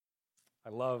I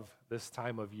love this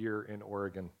time of year in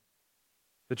Oregon.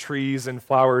 The trees and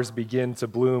flowers begin to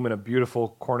bloom in a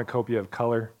beautiful cornucopia of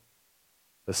color.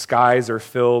 The skies are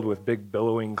filled with big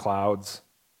billowing clouds.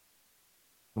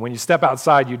 And when you step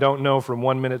outside, you don't know from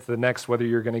 1 minute to the next whether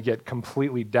you're going to get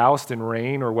completely doused in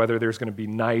rain or whether there's going to be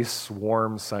nice,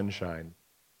 warm sunshine.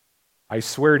 I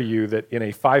swear to you that in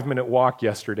a 5-minute walk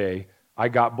yesterday, I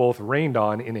got both rained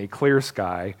on in a clear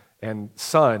sky and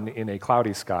sun in a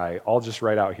cloudy sky, all just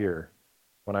right out here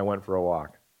when I went for a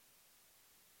walk.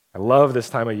 I love this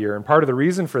time of year, and part of the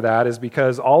reason for that is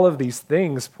because all of these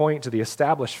things point to the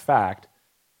established fact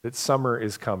that summer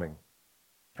is coming.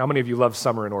 How many of you love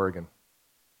summer in Oregon?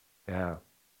 Yeah.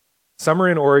 Summer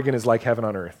in Oregon is like heaven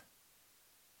on earth.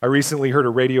 I recently heard a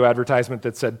radio advertisement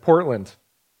that said, Portland,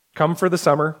 come for the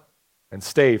summer and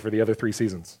stay for the other 3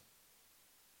 seasons.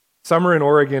 Summer in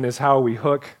Oregon is how we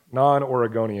hook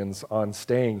non-Oregonians on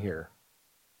staying here.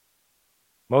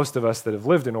 Most of us that have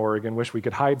lived in Oregon wish we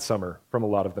could hide summer from a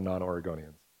lot of the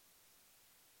non-Oregonians.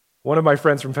 One of my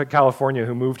friends from California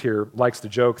who moved here likes to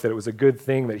joke that it was a good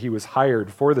thing that he was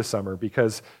hired for the summer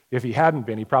because if he hadn't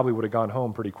been, he probably would have gone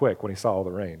home pretty quick when he saw all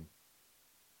the rain.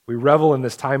 We revel in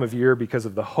this time of year because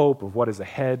of the hope of what is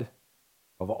ahead,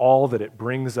 of all that it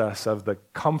brings us, of the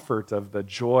comfort, of the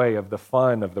joy, of the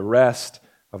fun, of the rest,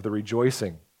 of the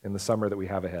rejoicing in the summer that we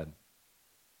have ahead.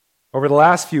 Over the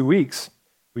last few weeks,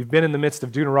 we've been in the midst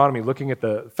of Deuteronomy looking at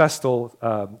the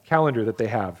festal calendar that they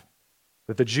have,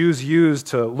 that the Jews used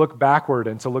to look backward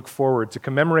and to look forward, to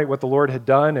commemorate what the Lord had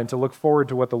done and to look forward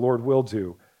to what the Lord will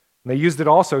do. And they used it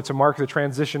also to mark the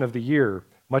transition of the year,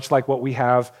 much like what we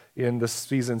have in the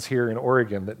seasons here in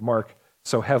Oregon that mark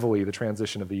so heavily the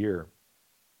transition of the year.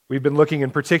 We've been looking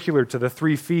in particular to the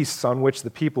 3 feasts on which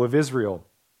the people of Israel,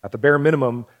 at the bare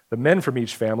minimum, the men from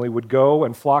each family would go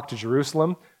and flock to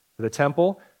Jerusalem, to the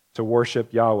temple, to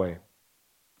worship Yahweh.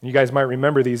 You guys might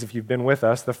remember these if you've been with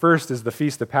us. The first is the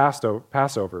Feast of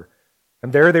Passover.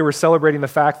 And there they were celebrating the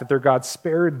fact that their God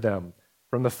spared them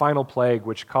from the final plague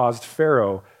which caused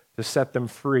Pharaoh to set them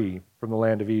free from the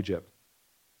land of Egypt.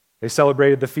 They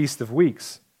celebrated the Feast of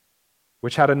Weeks,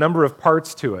 which had a number of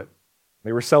parts to it.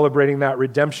 They were celebrating that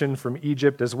redemption from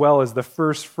Egypt as well as the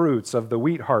first fruits of the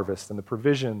wheat harvest and the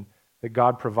provision that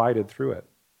God provided through it.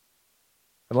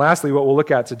 And lastly, what we'll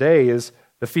look at today is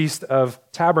the Feast of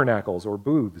Tabernacles, or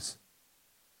Booths.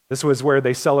 This was where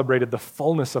they celebrated the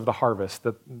fullness of the harvest.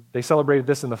 They celebrated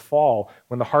this in the fall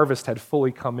when the harvest had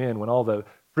fully come in, when all the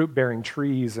fruit-bearing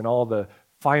trees and all the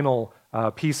final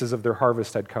pieces of their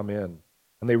harvest had come in.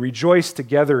 And they rejoiced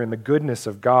together in the goodness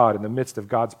of God in the midst of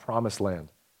God's promised land,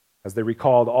 as they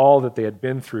recalled all that they had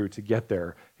been through to get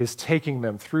there, his taking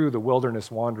them through the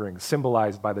wilderness wandering,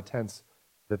 symbolized by the tents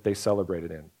that they celebrated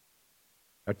in.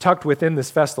 Now, tucked within this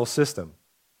festal system,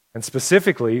 and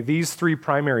specifically, these 3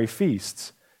 primary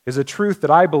feasts is a truth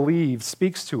that I believe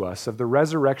speaks to us of the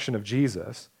resurrection of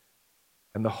Jesus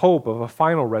and the hope of a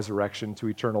final resurrection to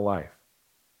eternal life.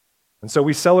 And so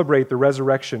we celebrate the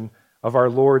resurrection of our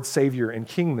Lord, Savior, and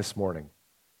King this morning.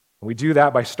 And we do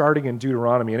that by starting in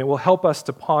Deuteronomy, and it will help us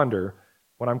to ponder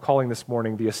what I'm calling this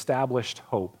morning the established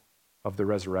hope of the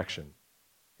resurrection.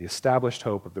 The established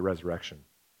hope of the resurrection.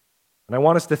 And I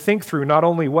want us to think through not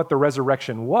only what the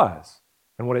resurrection was,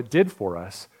 and what it did for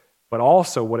us, but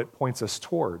also what it points us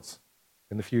towards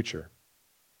in the future.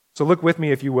 So look with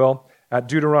me, if you will, at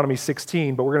Deuteronomy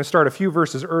 16, but we're going to start a few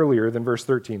verses earlier than verse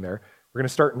 13 there. We're going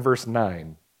to start in verse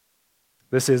 9.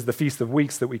 This is the Feast of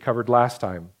Weeks that we covered last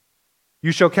time.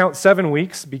 You shall count 7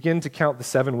 weeks, begin to count the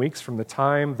 7 weeks from the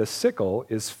time the sickle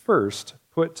is first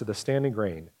put to the standing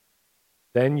grain.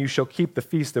 Then you shall keep the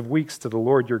Feast of Weeks to the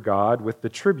Lord your God with the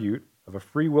tribute of a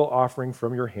freewill offering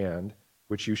from your hand,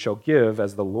 which you shall give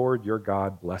as the Lord your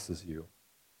God blesses you.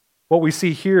 What we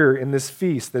see here in this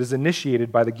feast that is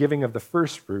initiated by the giving of the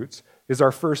first fruits is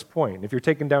our first point. If you're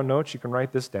taking down notes, you can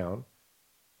write this down.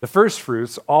 The first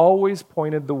fruits always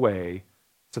pointed the way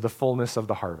to the fullness of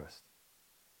the harvest.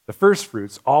 The first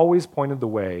fruits always pointed the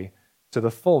way to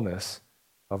the fullness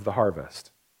of the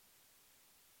harvest.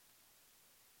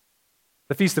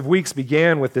 The Feast of Weeks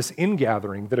began with this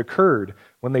ingathering that occurred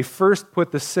when they first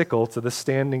put the sickle to the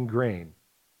standing grain.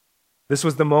 This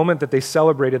was the moment that they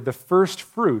celebrated the first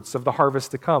fruits of the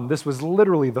harvest to come. This was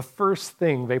literally the first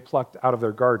thing they plucked out of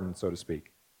their garden, so to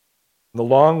speak. The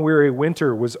long, weary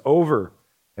winter was over,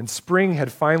 and spring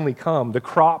had finally come. The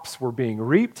crops were being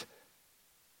reaped.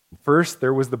 First,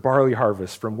 there was the barley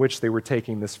harvest from which they were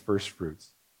taking this first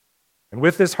fruits. And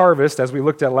with this harvest, as we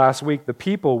looked at last week, the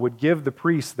people would give the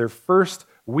priest their first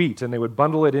wheat, and they would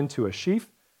bundle it into a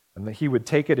sheaf, and he would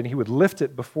take it and he would lift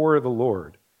it before the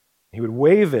Lord. He would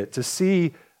wave it to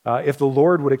see if the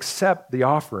Lord would accept the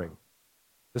offering.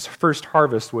 This first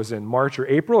harvest was in March or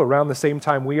April, around the same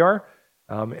time we are,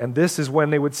 and this is when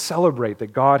they would celebrate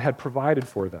that God had provided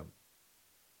for them.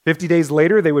 50 days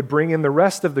later, they would bring in the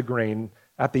rest of the grain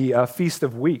at the Feast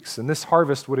of Weeks, and this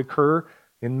harvest would occur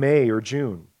in May or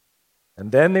June.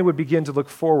 And then they would begin to look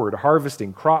forward,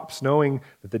 harvesting crops, knowing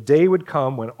that the day would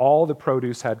come when all the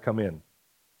produce had come in.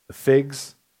 The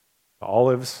figs, the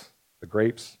olives, the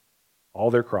grapes, all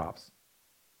their crops.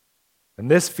 And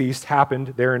this feast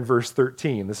happened there in verse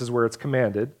 13. This is where it's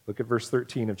commanded. Look at verse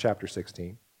 13 of chapter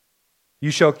 16. You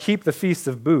shall keep the Feast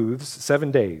of Booths 7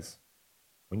 days.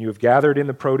 When you have gathered in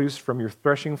the produce from your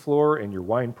threshing floor and your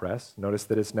winepress, notice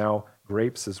that it's now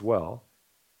grapes as well,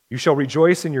 you shall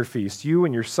rejoice in your feast, you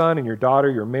and your son and your daughter,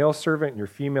 your male servant and your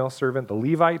female servant, the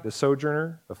Levite, the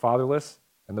sojourner, the fatherless,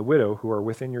 and the widow who are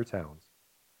within your towns.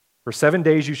 For 7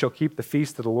 days you shall keep the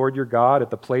feast of the Lord your God at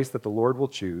the place that the Lord will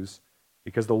choose,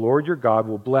 because the Lord your God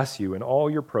will bless you in all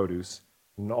your produce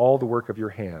and in all the work of your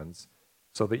hands,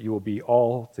 so that you will be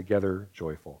altogether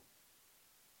joyful.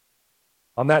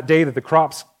 On that day that the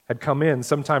crops had come in,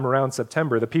 sometime around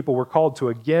September, the people were called to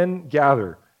again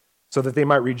gather so that they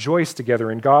might rejoice together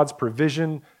in God's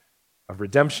provision of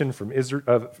redemption from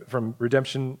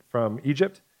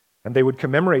Egypt, and they would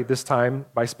commemorate this time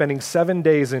by spending 7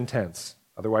 days in tents,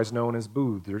 otherwise known as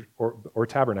booths or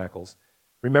tabernacles,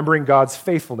 remembering God's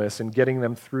faithfulness in getting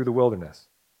them through the wilderness,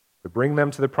 to bring them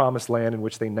to the promised land in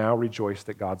which they now rejoiced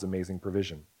at God's amazing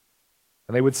provision.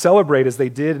 And they would celebrate as they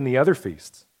did in the other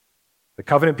feasts. The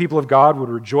covenant people of God would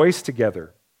rejoice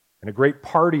together in a great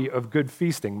party of good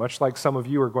feasting, much like some of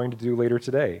you are going to do later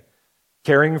today,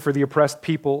 caring for the oppressed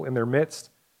people in their midst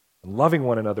and loving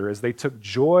one another as they took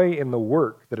joy in the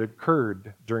work that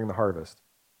occurred during the harvest.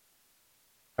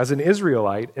 As an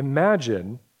Israelite,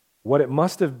 imagine what it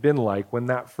must have been like when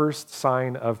that first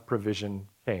sign of provision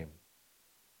came.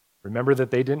 Remember that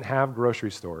they didn't have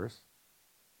grocery stores.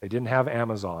 They didn't have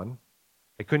Amazon.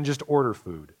 They couldn't just order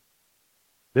food.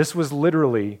 This was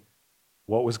literally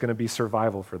what was going to be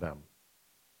survival for them.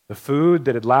 The food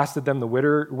that had lasted them the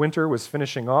winter was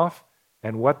finishing off,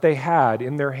 and what they had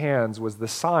in their hands was the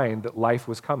sign that life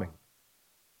was coming.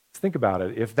 Think about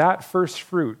it. If that first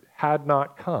fruit had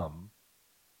not come,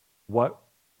 what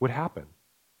would happen?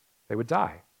 They would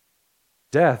die.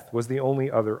 Death was the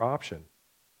only other option.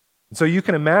 And so you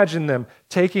can imagine them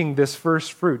taking this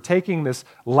first fruit, taking this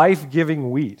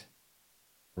life-giving wheat,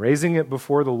 raising it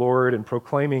before the Lord and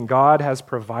proclaiming, God has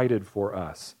provided for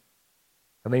us.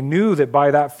 And they knew that by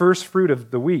that first fruit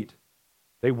of the wheat,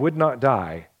 they would not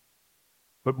die.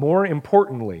 But more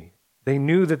importantly, they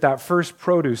knew that that first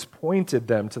produce pointed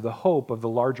them to the hope of the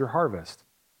larger harvest,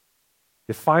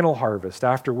 the final harvest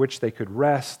after which they could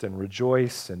rest and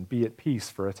rejoice and be at peace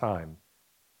for a time.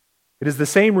 It is the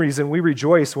same reason we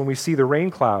rejoice when we see the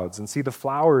rain clouds and see the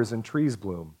flowers and trees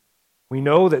bloom. We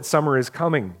know that summer is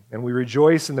coming, and we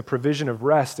rejoice in the provision of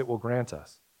rest it will grant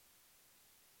us.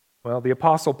 Well, the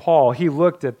Apostle Paul, he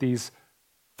looked at this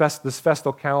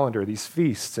festal calendar, these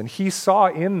feasts, and he saw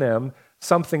in them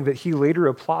something that he later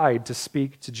applied to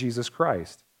speak to Jesus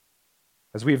Christ.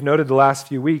 As we've noted the last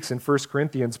few weeks in 1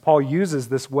 Corinthians, Paul uses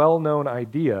this well-known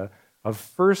idea of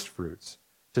first fruits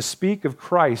to speak of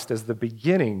Christ as the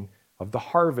beginning of the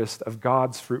harvest of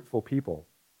God's fruitful people.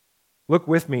 Look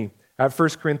with me at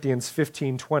 1 Corinthians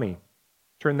 15:20.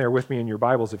 Turn there with me in your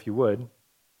Bibles if you would. In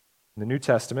the New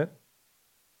Testament,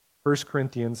 1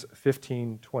 Corinthians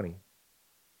 15:20.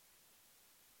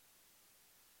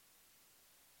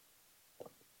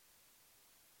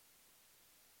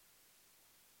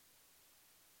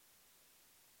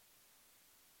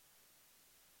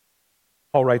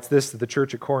 Paul writes this to the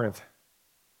church at Corinth.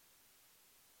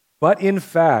 But in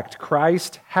fact,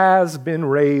 Christ has been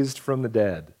raised from the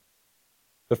dead,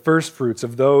 the firstfruits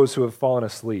of those who have fallen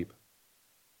asleep.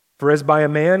 For as by a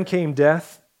man came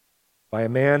death, by a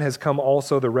man has come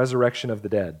also the resurrection of the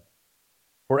dead.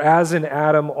 For as in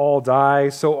Adam all die,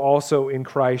 so also in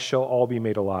Christ shall all be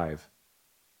made alive.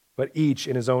 But each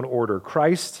in his own order,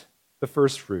 Christ the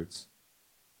firstfruits,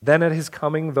 then at his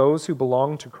coming those who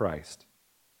belong to Christ.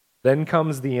 Then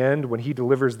comes the end when he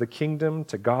delivers the kingdom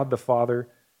to God the Father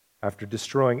after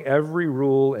destroying every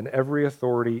rule and every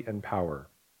authority and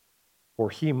power. For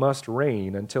he must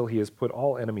reign until he has put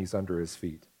all enemies under his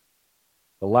feet.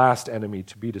 The last enemy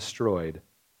to be destroyed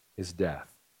is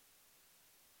death.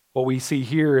 What we see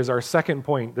here is our second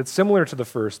point that's similar to the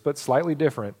first, but slightly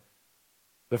different.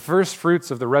 The first fruits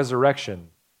of the resurrection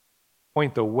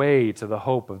point the way to the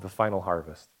hope of the final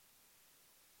harvest.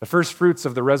 The first fruits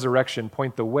of the resurrection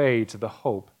point the way to the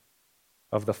hope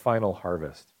of the final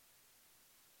harvest.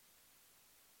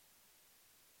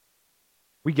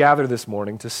 we gather this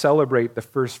morning to celebrate the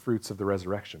first fruits of the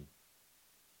resurrection.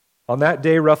 On that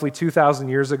day, roughly 2,000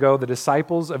 years ago, the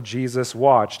disciples of Jesus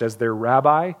watched as their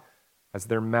rabbi, as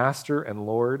their master and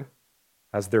Lord,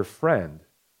 as their friend,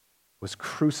 was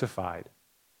crucified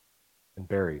and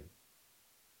buried.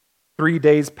 3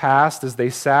 days passed as they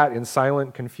sat in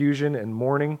silent confusion and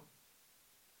mourning.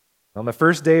 On the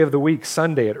first day of the week,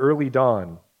 Sunday at early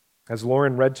dawn, as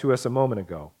Lauren read to us a moment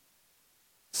ago,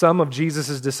 some of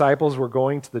Jesus' disciples were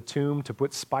going to the tomb to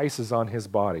put spices on his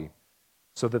body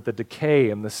so that the decay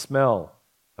and the smell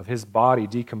of his body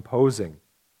decomposing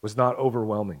was not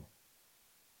overwhelming.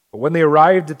 But when they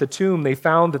arrived at the tomb, they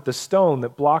found that the stone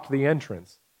that blocked the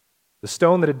entrance, the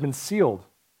stone that had been sealed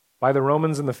by the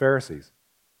Romans and the Pharisees,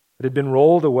 it had been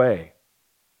rolled away.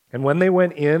 And when they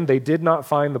went in, they did not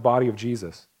find the body of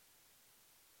Jesus.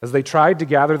 As they tried to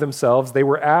gather themselves, they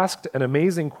were asked an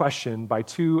amazing question by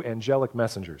two angelic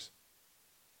messengers.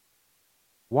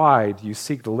 Why do you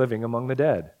seek the living among the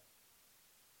dead?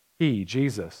 He,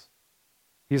 Jesus,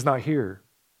 he is not here.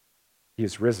 He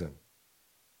is risen.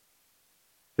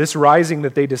 This rising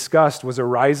that they discussed was a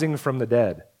rising from the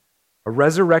dead, a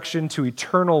resurrection to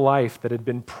eternal life that had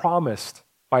been promised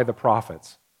by the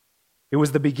prophets. It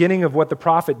was the beginning of what the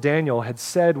prophet Daniel had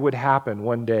said would happen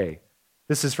one day.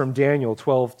 This is from Daniel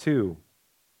 12:2.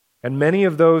 And many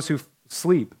of those who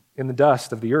sleep in the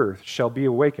dust of the earth shall be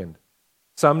awakened,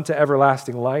 some to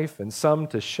everlasting life and some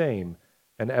to shame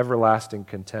and everlasting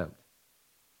contempt.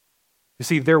 You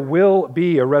see, there will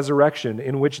be a resurrection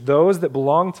in which those that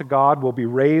belong to God will be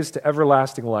raised to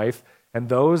everlasting life and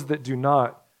those that do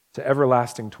not to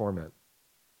everlasting torment.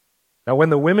 Now, when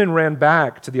the women ran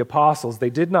back to the apostles, they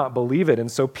did not believe it,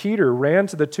 and so Peter ran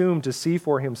to the tomb to see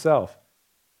for himself.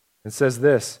 It says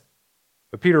this,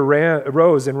 but Peter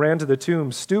arose and ran to the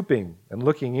tomb, stooping and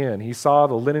looking in. He saw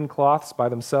the linen cloths by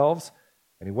themselves,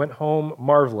 and he went home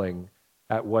marveling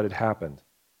at what had happened.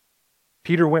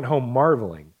 Peter went home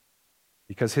marveling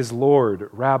because his Lord,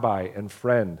 Rabbi, and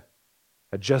friend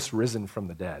had just risen from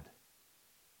the dead.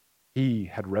 He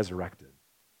had resurrected.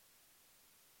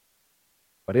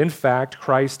 But in fact,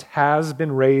 Christ has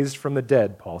been raised from the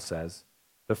dead, Paul says,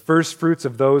 the first fruits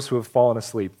of those who have fallen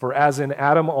asleep. For as in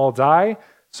Adam all die,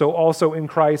 so also in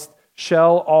Christ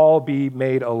shall all be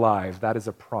made alive. That is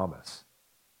a promise.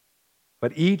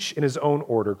 But each in his own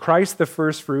order. Christ the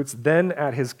first fruits, then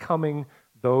at his coming,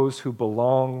 those who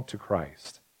belong to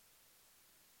Christ.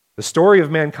 The story of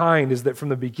mankind is that from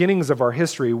the beginnings of our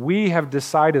history, we have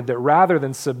decided that rather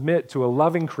than submit to a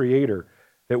loving Creator,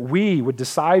 that we would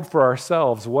decide for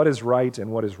ourselves what is right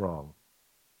and what is wrong.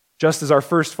 Just as our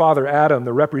first father, Adam,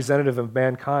 the representative of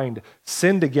mankind,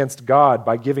 sinned against God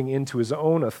by giving in to his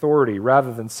own authority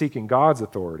rather than seeking God's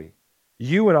authority,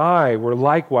 you and I were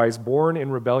likewise born in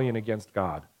rebellion against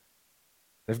God.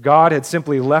 If God had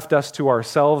simply left us to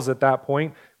ourselves at that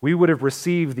point, we would have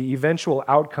received the eventual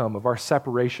outcome of our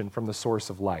separation from the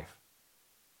source of life.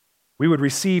 We would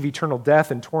receive eternal death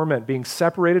and torment, being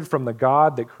separated from the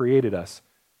God that created us.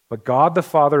 But God the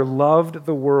Father loved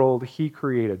the world he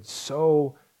created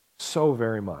so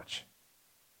very much.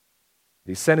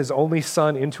 He sent his only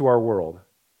Son into our world,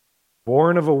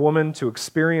 born of a woman to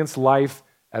experience life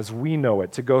as we know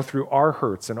it, to go through our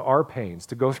hurts and our pains,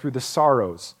 to go through the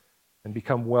sorrows and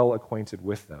become well acquainted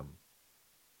with them.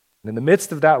 And in the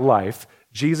midst of that life,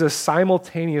 Jesus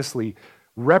simultaneously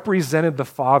represented the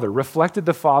Father, reflected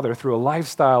the Father through a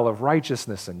lifestyle of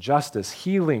righteousness and justice,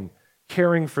 healing,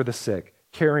 caring for the sick,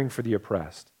 caring for the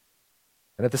oppressed.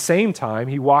 And at the same time,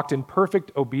 he walked in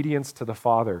perfect obedience to the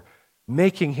Father,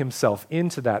 making himself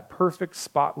into that perfect,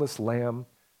 spotless lamb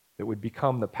that would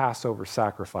become the Passover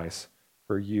sacrifice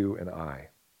for you and I.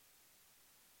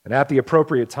 And at the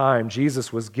appropriate time,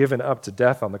 Jesus was given up to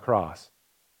death on the cross,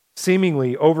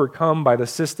 seemingly overcome by the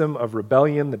system of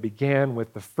rebellion that began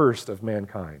with the first of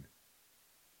mankind,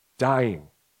 dying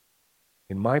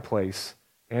in my place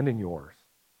and in yours,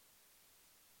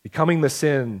 becoming the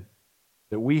sin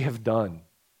that we have done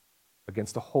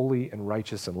against a holy and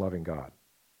righteous and loving God.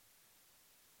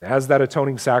 As that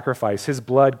atoning sacrifice, his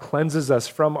blood cleanses us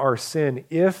from our sin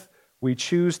if we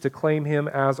choose to claim him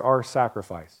as our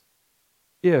sacrifice,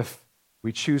 if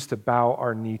we choose to bow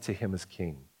our knee to him as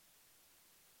king.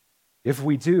 If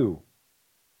we do,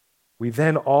 we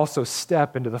then also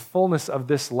step into the fullness of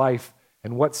this life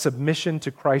and what submission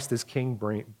to Christ as king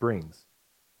brings.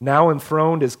 Now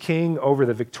enthroned as king over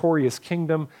the victorious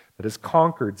kingdom that has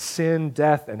conquered sin,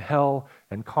 death, and hell,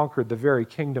 and conquered the very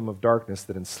kingdom of darkness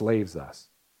that enslaves us.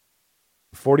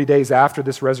 40 days after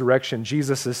this resurrection,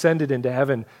 Jesus ascended into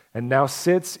heaven and now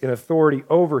sits in authority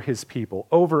over his people,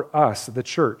 over us, the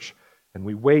church, and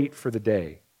we wait for the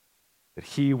day that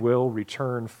he will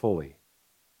return fully,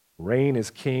 reign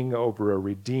as king over a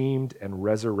redeemed and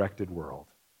resurrected world.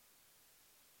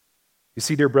 You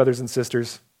see, dear brothers and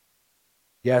sisters,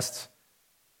 yes,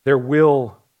 there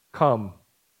will come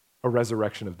a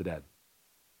resurrection of the dead.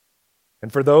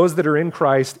 And for those that are in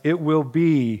Christ, it will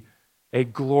be a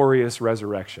glorious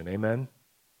resurrection. Amen?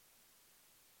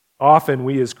 Often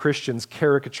we as Christians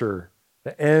caricature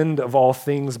the end of all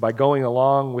things by going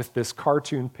along with this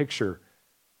cartoon picture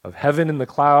of heaven in the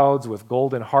clouds with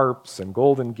golden harps and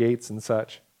golden gates and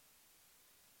such.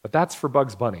 But that's for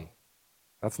Bugs Bunny.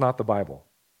 That's not the Bible.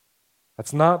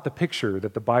 That's not the picture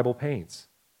that the Bible paints.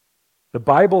 The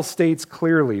Bible states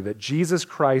clearly that Jesus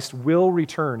Christ will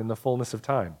return in the fullness of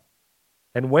time.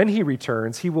 And when he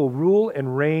returns, he will rule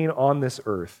and reign on this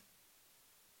earth.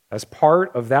 As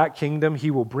part of that kingdom,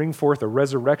 he will bring forth a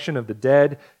resurrection of the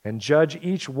dead and judge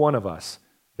each one of us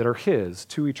that are his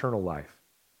to eternal life.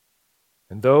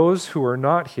 And those who are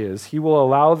not his, he will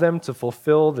allow them to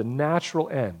fulfill the natural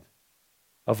end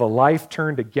of a life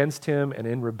turned against him and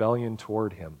in rebellion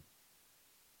toward him.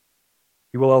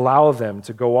 He will allow them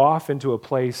to go off into a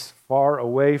place far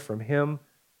away from him,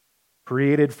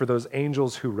 created for those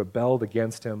angels who rebelled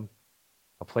against him,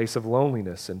 a place of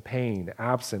loneliness and pain,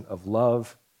 absent of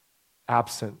love,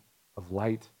 absent of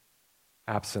light,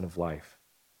 absent of life.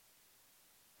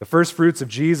 The first fruits of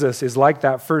Jesus is like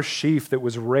that first sheaf that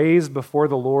was raised before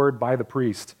the Lord by the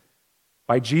priest.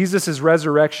 By Jesus'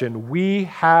 resurrection, we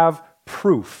have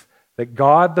proof that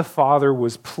God the Father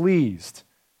was pleased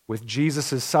with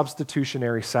Jesus'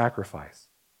 substitutionary sacrifice.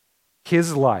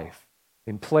 His life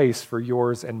in place for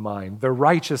yours and mine, the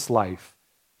righteous life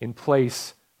in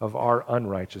place of our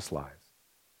unrighteous lives.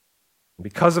 And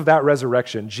because of that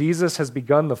resurrection, Jesus has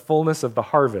begun the fullness of the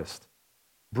harvest,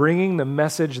 bringing the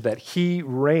message that he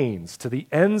reigns to the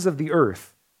ends of the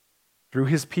earth through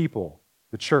his people,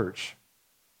 the church,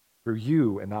 through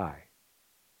you and I.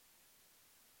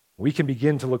 We can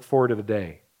begin to look forward to the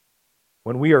day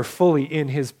when we are fully in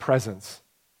his presence,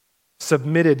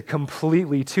 submitted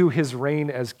completely to his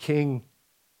reign as king,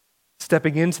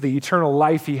 stepping into the eternal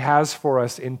life he has for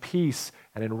us in peace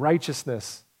and in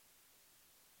righteousness.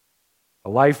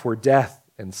 A life where death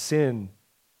and sin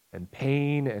and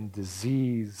pain and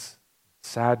disease,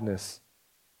 sadness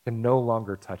can no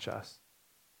longer touch us.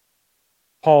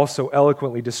 Paul so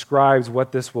eloquently describes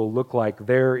what this will look like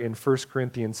there in 1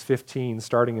 Corinthians 15,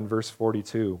 starting in verse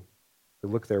 42. So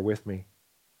look there with me.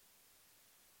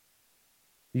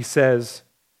 He says,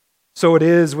 "So it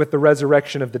is with the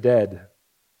resurrection of the dead.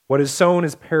 What is sown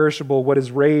is perishable, what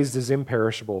is raised is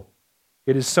imperishable.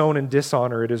 It is sown in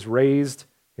dishonor, it is raised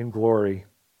in glory.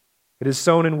 It is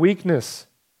sown in weakness,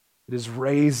 it is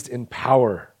raised in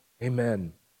power."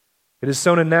 Amen. It is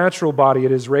sown a natural body,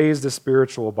 it is raised a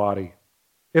spiritual body.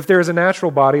 If there is a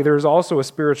natural body, there is also a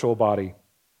spiritual body.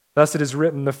 Thus it is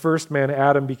written, the first man,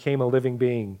 Adam, became a living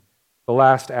being. The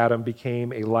last Adam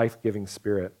became a life-giving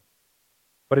spirit.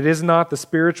 But it is not the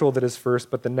spiritual that is first,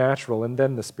 but the natural, and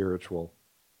then the spiritual.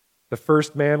 The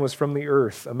first man was from the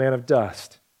earth, a man of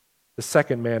dust. The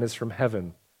second man is from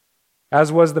heaven.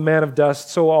 As was the man of dust,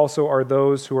 so also are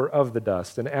those who are of the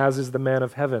dust. And as is the man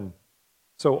of heaven,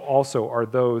 so also are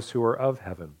those who are of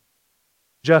heaven.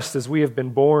 Just as we have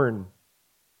borne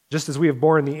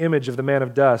the image of the man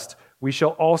of dust, we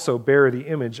shall also bear the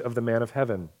image of the man of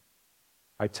heaven.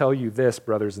 I tell you this,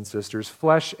 brothers and sisters,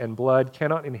 flesh and blood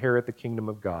cannot inherit the kingdom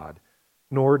of God,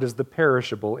 nor does the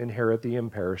perishable inherit the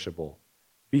imperishable.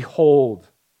 Behold,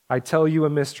 I tell you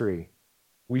a mystery.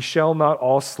 We shall not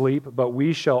all sleep, but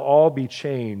we shall all be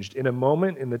changed in a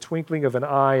moment, in the twinkling of an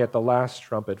eye, at the last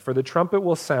trumpet. For the trumpet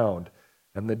will sound,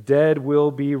 and the dead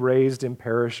will be raised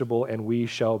imperishable, and we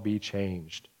shall be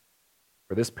changed.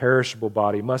 For this perishable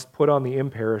body must put on the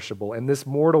imperishable, and this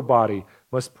mortal body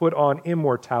must put on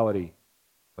immortality.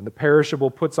 When the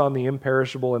perishable puts on the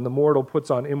imperishable, and the mortal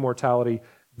puts on immortality,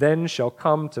 then shall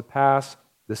come to pass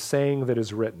the saying that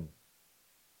is written,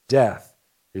 death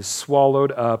is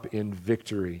swallowed up in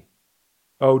victory.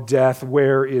 O death,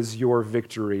 where is your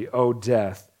victory? O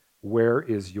death, where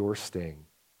is your sting?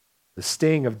 The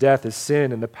sting of death is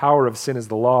sin, and the power of sin is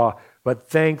the law. But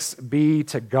thanks be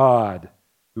to God,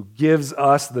 who gives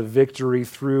us the victory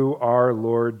through our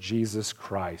Lord Jesus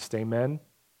Christ. Amen?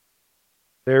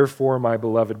 Therefore, my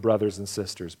beloved brothers and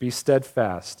sisters, be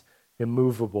steadfast,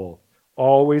 immovable,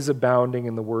 always abounding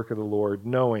in the work of the Lord,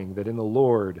 knowing that in the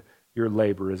Lord your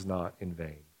labor is not in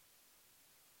vain.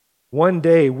 One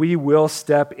day we will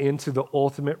step into the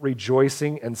ultimate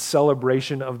rejoicing and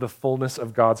celebration of the fullness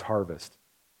of God's harvest.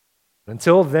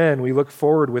 Until then, we look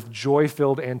forward with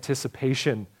joy-filled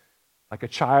anticipation, like a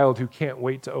child who can't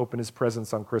wait to open his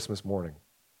presents on Christmas morning.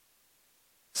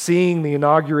 seeing the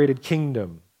inaugurated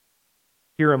kingdom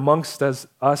here amongst us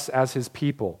as his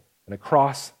people and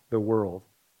across the world.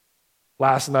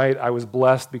 Last night, I was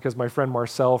blessed because my friend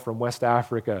Marcel from West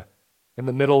Africa, in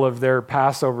the middle of their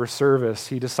Passover service,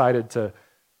 he decided to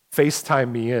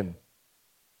FaceTime me in.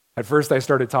 At first, I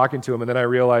started talking to him, and then I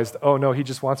realized, oh no, he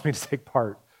just wants me to take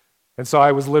part. And so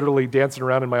I was literally dancing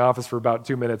around in my office for about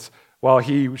 2 minutes while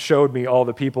he showed me all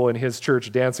the people in his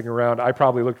church dancing around. I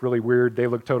probably looked really weird. They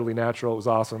looked totally natural. It was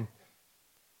awesome.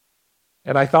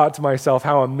 And I thought to myself,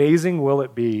 how amazing will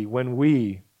it be when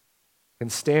we can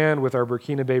stand with our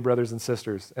Burkinabe brothers and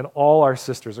sisters and all our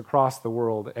sisters across the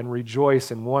world and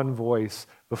rejoice in one voice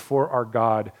before our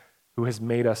God who has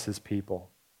made us his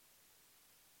people.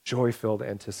 Joy-filled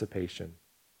anticipation.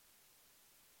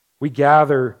 We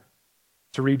gather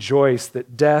to rejoice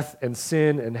that death and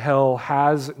sin and hell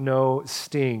has no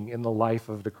sting in the life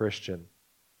of the Christian.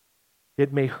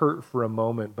 It may hurt for a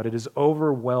moment, but it is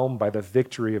overwhelmed by the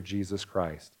victory of Jesus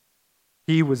Christ.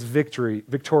 He was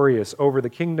victorious over the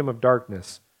kingdom of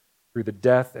darkness through the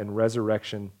death and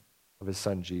resurrection of his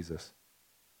son Jesus.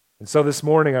 And so this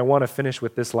morning, I want to finish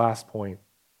with this last point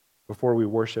before we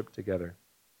worship together.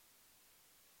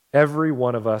 Every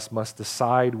one of us must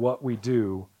decide what we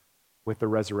do with the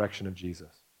resurrection of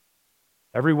Jesus.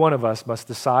 Every one of us must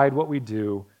decide what we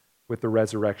do with the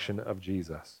resurrection of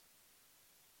Jesus.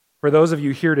 For those of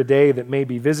you here today that may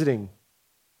be visiting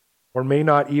or may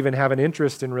not even have an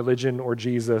interest in religion or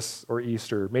Jesus or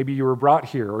Easter, maybe you were brought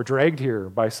here or dragged here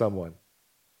by someone,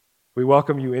 we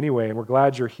welcome you anyway, and we're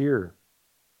glad you're here.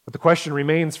 But the question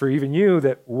remains for even you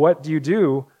that what do you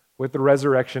do with the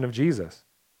resurrection of Jesus?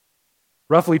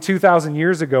 Roughly 2,000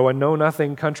 years ago, a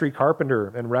know-nothing country carpenter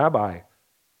and rabbi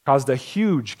caused a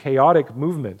huge, chaotic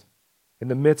movement in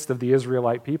the midst of the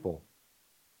Israelite people.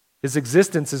 His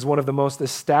existence is one of the most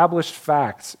established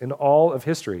facts in all of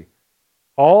history.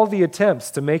 All the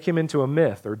attempts to make him into a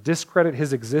myth or discredit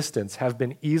his existence have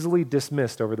been easily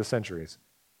dismissed over the centuries.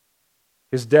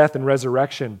 His death and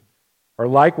resurrection are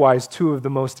likewise two of the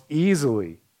most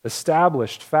easily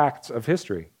established facts of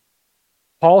history.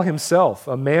 Paul himself,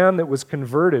 a man that was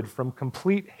converted from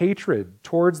complete hatred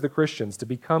towards the Christians to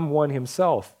become one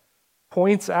himself,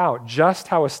 points out just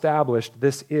how established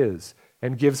this is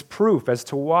and gives proof as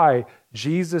to why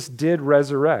Jesus did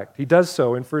resurrect. He does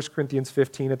so in 1 Corinthians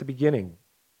 15 at the beginning.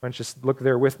 Why don't you just look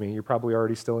there with me? You're probably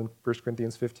already still in 1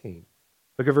 Corinthians 15.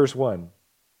 Look at verse 1.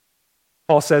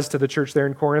 Paul says to the church there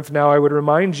in Corinth, "Now I would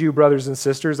remind you, brothers and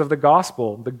sisters, of the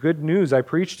gospel, the good news I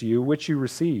preached to you, which you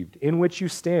received, in which you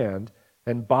stand,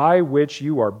 and by which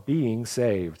you are being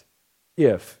saved,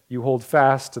 if you hold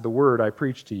fast to the word I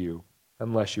preached to you,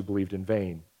 unless you believed in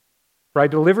vain. For I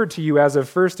delivered to you as of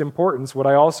first importance what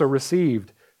I also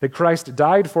received, that Christ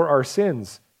died for our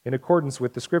sins in accordance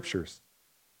with the Scriptures,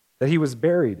 that he was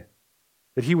buried,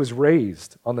 that he was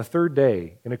raised on the third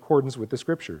day in accordance with the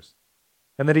Scriptures,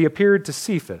 and that he appeared to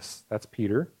Cephas," that's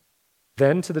Peter,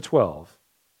 "then to the 12.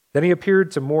 Then he appeared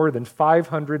to more than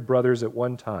 500 brothers at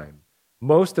one time,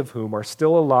 most of whom are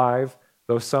still alive,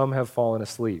 though some have fallen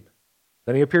asleep.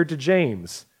 Then he appeared to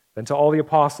James, then to all the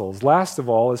apostles. Last of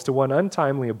all, as to one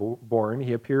untimely born,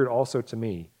 he appeared also to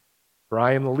me. For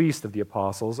I am the least of the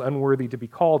apostles, unworthy to be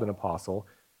called an apostle,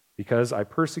 because I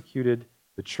persecuted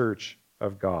the church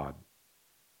of God."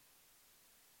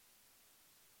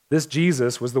 This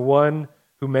Jesus was the one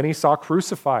who many saw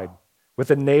crucified, with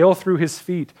a nail through his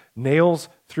feet, nails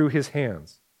through his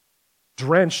hands,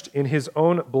 drenched in his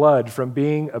own blood from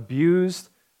being abused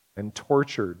and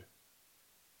tortured.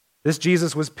 This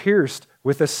Jesus was pierced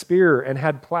with a spear and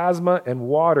had plasma and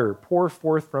water pour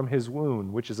forth from his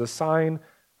wound, which is a sign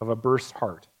of a burst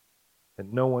heart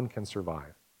that no one can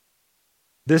survive.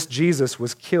 This Jesus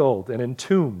was killed and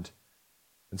entombed,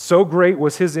 and so great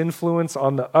was his influence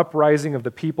on the uprising of the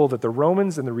people that the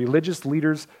Romans and the religious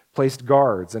leaders placed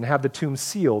guards and had the tomb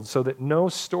sealed so that no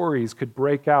stories could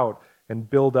break out and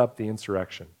build up the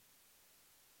insurrection.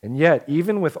 And yet,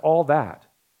 even with all that,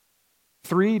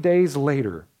 3 days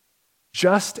later,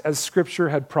 just as Scripture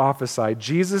had prophesied,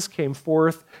 Jesus came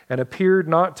forth and appeared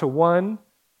not to 1,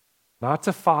 not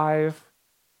to 5,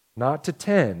 not to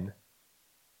 10,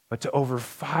 but to over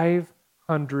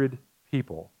 500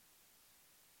 people.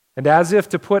 And as if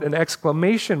to put an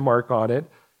exclamation mark on it,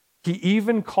 he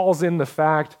even calls in the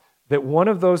fact that one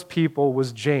of those people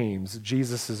was James,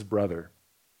 Jesus' brother.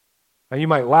 Now, you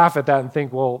might laugh at that and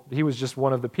think, well, he was just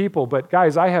one of the people. But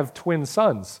guys, I have twin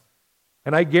sons.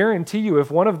 And I guarantee you,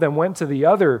 if one of them went to the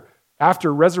other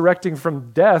after resurrecting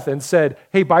from death and said,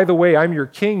 "Hey, by the way, I'm your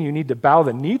king, you need to bow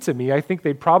the knee to me," I think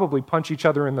they'd probably punch each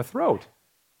other in the throat.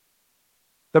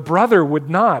 The brother would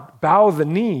not bow the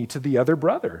knee to the other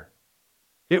brother.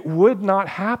 It would not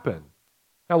happen.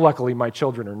 Now, luckily, my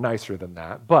children are nicer than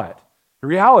that, but the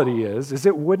reality is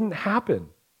it wouldn't happen.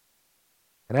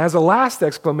 And as a last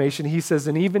exclamation, he says,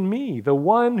 and even me, the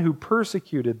one who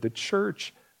persecuted the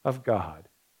church of God.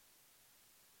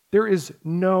 There is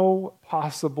no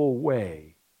possible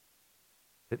way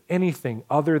that anything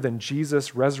other than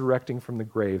Jesus resurrecting from the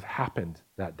grave happened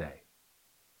that day.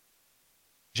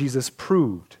 Jesus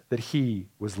proved that he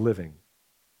was living.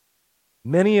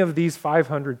 Many of these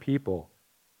 500 people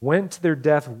went to their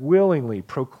death willingly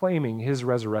proclaiming his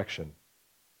resurrection.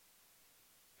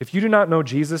 If you do not know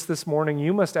Jesus this morning,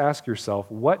 you must ask yourself,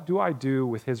 what do I do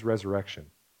with his resurrection?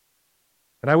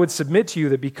 And I would submit to you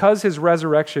that because his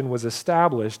resurrection was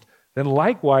established, then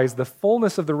likewise the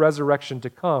fullness of the resurrection to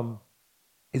come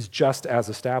is just as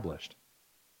established.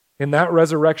 In that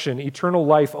resurrection, eternal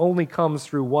life only comes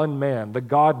through one man, the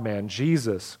God-man,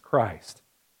 Jesus Christ.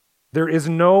 There is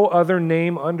no other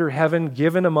name under heaven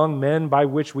given among men by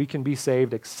which we can be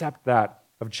saved except that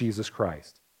of Jesus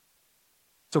Christ.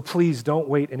 So please don't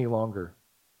wait any longer.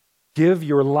 Give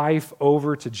your life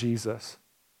over to Jesus.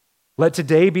 Let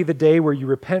today be the day where you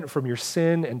repent from your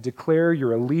sin and declare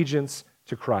your allegiance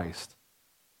to Christ.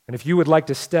 And if you would like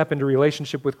to step into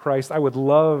relationship with Christ, I would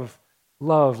love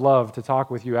to talk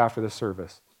with you after the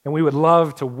service. And we would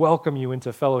love to welcome you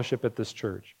into fellowship at this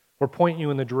church or point you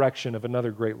in the direction of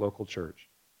another great local church.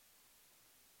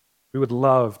 We would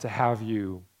love to have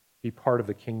you be part of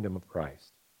the kingdom of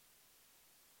Christ.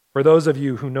 For those of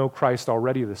you who know Christ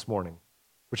already this morning,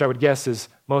 which I would guess is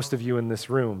most of you in this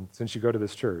room since you go to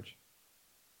this church,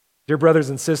 dear brothers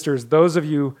and sisters, those of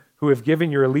you who have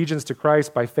given your allegiance to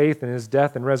Christ by faith in his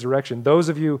death and resurrection, those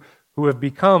of you who have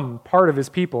become part of his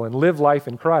people and live life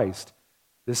in Christ,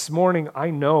 this morning I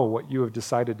know what you have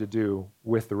decided to do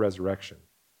with the resurrection.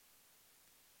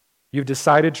 You've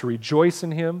decided to rejoice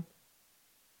in him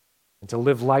and to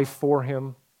live life for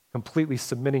him, completely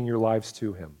submitting your lives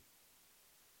to him.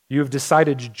 You have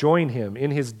decided to join him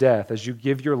in his death as you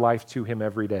give your life to him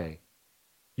every day.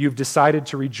 You've decided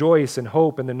to rejoice and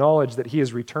hope in the knowledge that he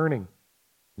is returning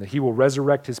and that he will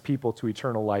resurrect his people to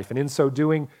eternal life. And in so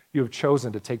doing, you have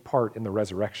chosen to take part in the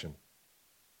resurrection.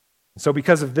 And so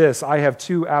because of this, I have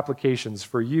two applications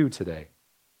for you today.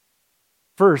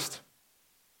 First,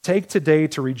 take today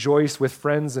to rejoice with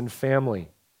friends and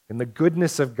family in the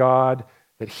goodness of God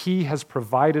that he has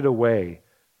provided a way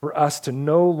for us to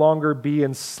no longer be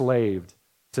enslaved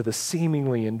to the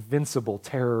seemingly invincible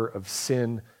terror of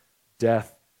sin,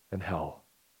 death, and hell.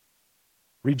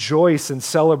 Rejoice and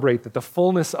celebrate that the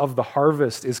fullness of the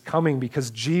harvest is coming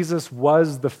because Jesus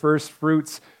was the first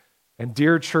fruits. And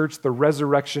dear church, the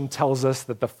resurrection tells us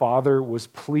that the Father was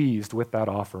pleased with that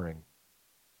offering.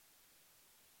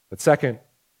 But second,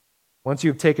 once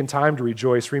you've taken time to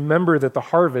rejoice, remember that the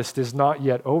harvest is not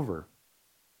yet over.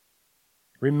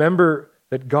 Remember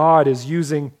that God is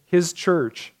using his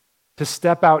church to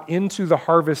step out into the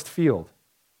harvest field,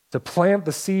 to plant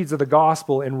the seeds of the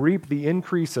gospel and reap the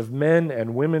increase of men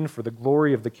and women for the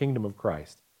glory of the kingdom of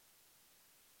Christ.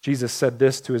 Jesus said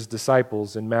this to his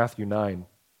disciples in Matthew 9.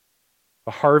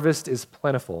 The harvest is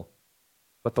plentiful,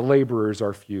 but the laborers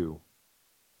are few.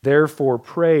 Therefore,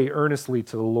 pray earnestly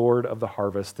to the Lord of the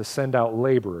harvest to send out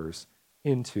laborers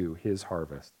into his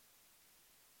harvest.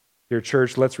 Dear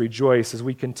church, let's rejoice as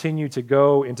we continue to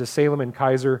go into Salem and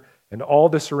Kaiser and all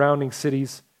the surrounding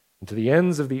cities and to the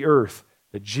ends of the earth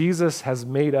that Jesus has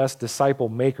made us disciple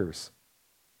makers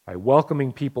by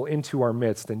welcoming people into our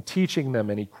midst and teaching them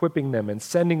and equipping them and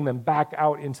sending them back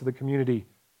out into the community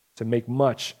to make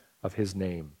much of his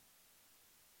name.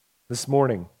 This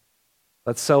morning,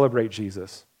 let's celebrate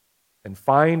Jesus and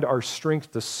find our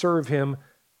strength to serve him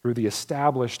through the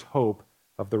established hope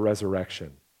of the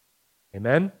resurrection.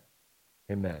 Amen?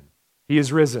 Amen. He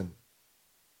is risen.